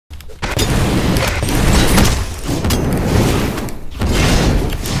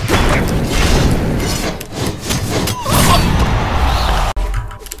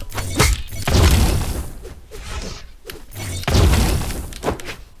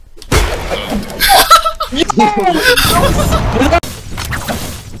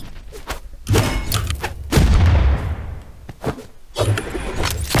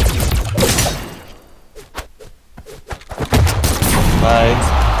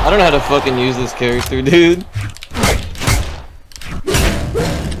I don't know how to fucking use this character, dude.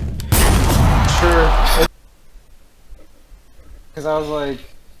 Sure. Because I was like,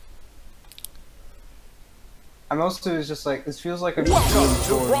 I mostly was just like, this feels like a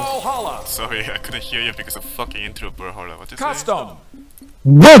halla. Sorry, I couldn't hear you because of fucking intro brawlhalla. What is Custom.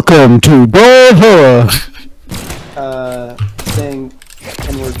 Welcome to brawlhalla. Saying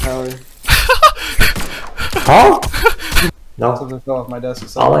N-word power. Huh? No. Something fell off my desk.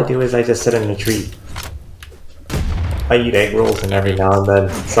 So All I do is I just sit in a tree. I eat egg rolls and every now and then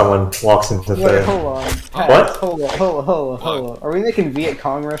someone walks into the... Wait, hold on. What? Hold on. Are we making Viet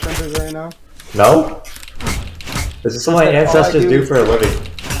Cong references right now? No? This is what my ancestors do for a living.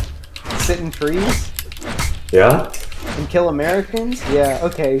 Sit in trees? Yeah? And kill Americans? Yeah,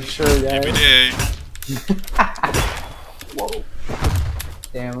 okay, sure, guys. Every day. Whoa.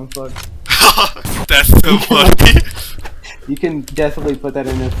 Damn, I'm fucked. That's so funny. You can definitely put that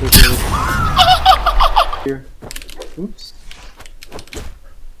in there for sure. Here. Oops.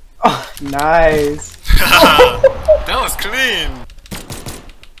 Oh, nice. That was clean.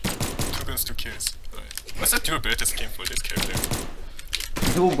 2 guns, 2 kills. Right. What's the dual Beretta skin for this character?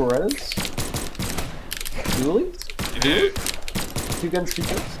 Dual Berettas? Dualies? Yeah. 2 guns, 2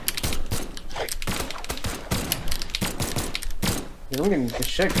 kills? You're getting the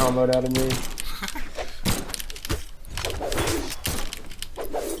shit comboed out of me.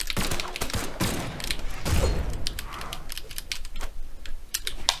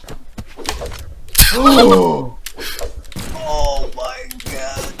 Oh! Oh my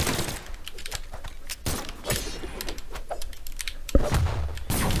god!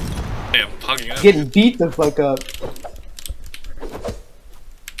 Hey, I'm pugging up. Getting beat the fuck up.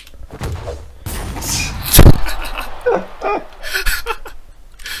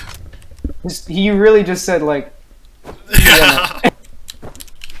 He really just said like, yeah.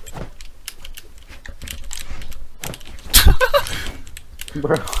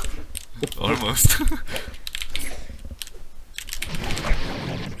 Bro. Almost.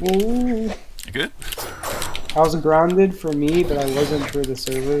 Ooh. You good? I was grounded for me, but I wasn't for the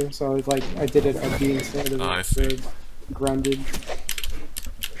server, so I was like, I did it at B instead of I see. grounded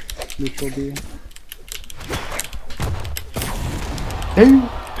neutral B. Hey!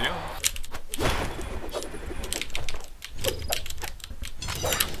 Damn.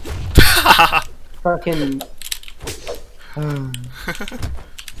 Fucking.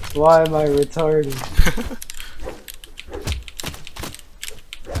 Why am I retarded?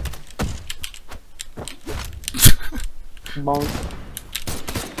 Bonk.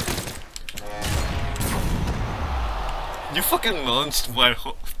 You fucking launched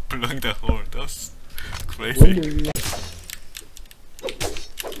while blowing the horn. That was crazy.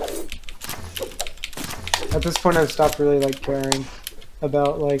 At this point, I've stopped really like caring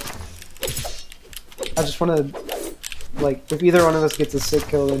about like. I just want to, like, if either one of us gets a sick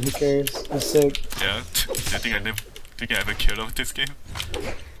kill, then who cares? I'm sick. Yeah. Do you think I ever killed off this game?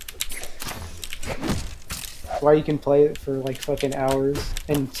 Why you can play it for like fucking hours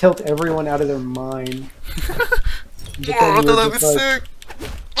and tilt everyone out of their mind. Oh, that was like, sick!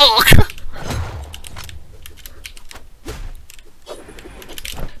 Oh!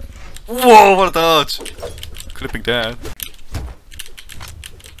 Whoa, what a dodge! Clipping that.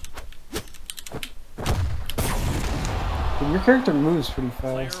 Your character moves pretty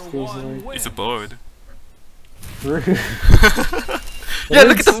fast, feels like. It's a board. Rude. Yeah,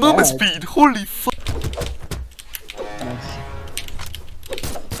 look at the movement speed! Holy fuck! Nice.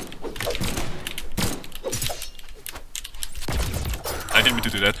 I didn't mean to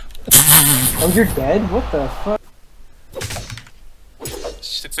do that. Oh, you're dead? What the fuck?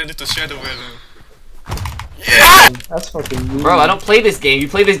 Shit, send it to Shadow Weather. That's fucking mean. Bro, I don't play this game. You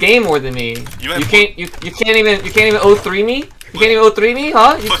play this game more than me. You can't even 03 me? You can't even 03 me,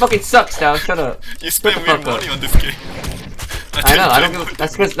 huh? You fucking suck, Stout. Shut up. You spend weird money on this game. I know. I don't give.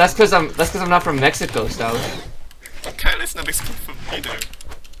 That's because I'm not from Mexico, Stout. Kyle's not Mexican from either.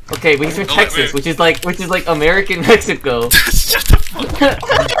 Okay, but he's from Texas, which is like American Mexico. Shut the fuck up.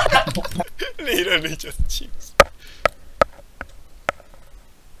 Literally just cheats.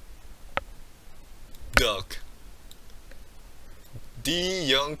 Duck. D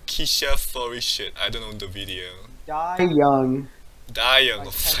Young Kisha furry shit. I don't know the video. Die young. Die Young.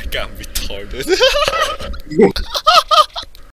 Oh my god, I'm retarded.